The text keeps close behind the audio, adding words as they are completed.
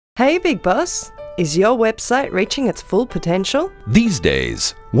Hey Big Boss, is your website reaching its full potential? These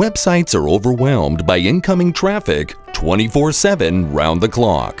days, websites are overwhelmed by incoming traffic 24/7 round the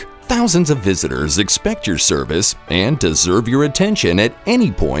clock. Thousands of visitors expect your service and deserve your attention at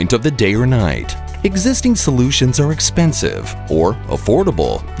any point of the day or night. Existing solutions are expensive or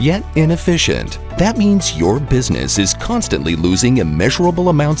affordable, yet inefficient. That means your business is constantly losing immeasurable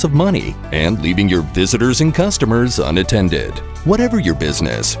amounts of money and leaving your visitors and customers unattended. Whatever your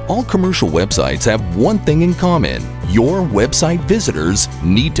business, all commercial websites have one thing in common: your website visitors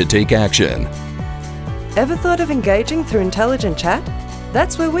need to take action. Ever thought of engaging through intelligent chat?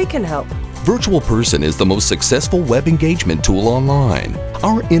 That's where we can help. Virtual Person is the most successful web engagement tool online.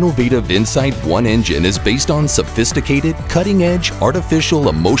 Our innovative Insight One engine is based on sophisticated, cutting-edge, artificial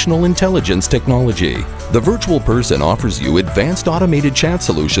emotional intelligence technology. The Virtual Person offers you advanced automated chat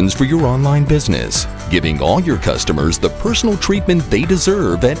solutions for your online business, giving all your customers the personal treatment they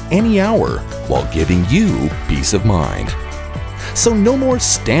deserve at any hour, while giving you peace of mind. So no more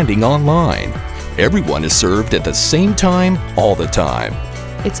standing online. Everyone is served at the same time, all the time.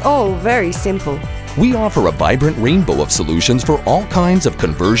 It's all very simple. We offer a vibrant rainbow of solutions for all kinds of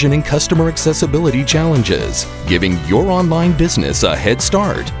conversion and customer accessibility challenges, giving your online business a head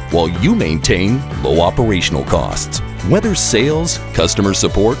start while you maintain low operational costs. Whether sales, customer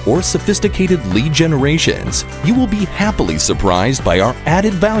support, or sophisticated lead generations, you will be happily surprised by our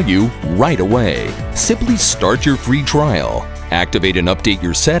added value right away. Simply start your free trial, activate and update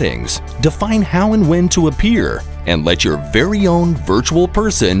your settings, define how and when to appear, and let your very own virtual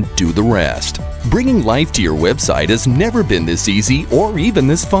person do the rest. Bringing life to your website has never been this easy or even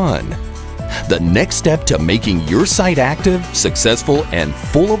this fun. The next step to making your site active, successful, and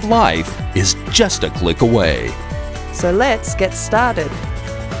full of life is just a click away. So let's get started.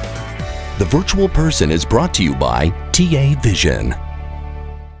 The Virtual Person is brought to you by TA Vision.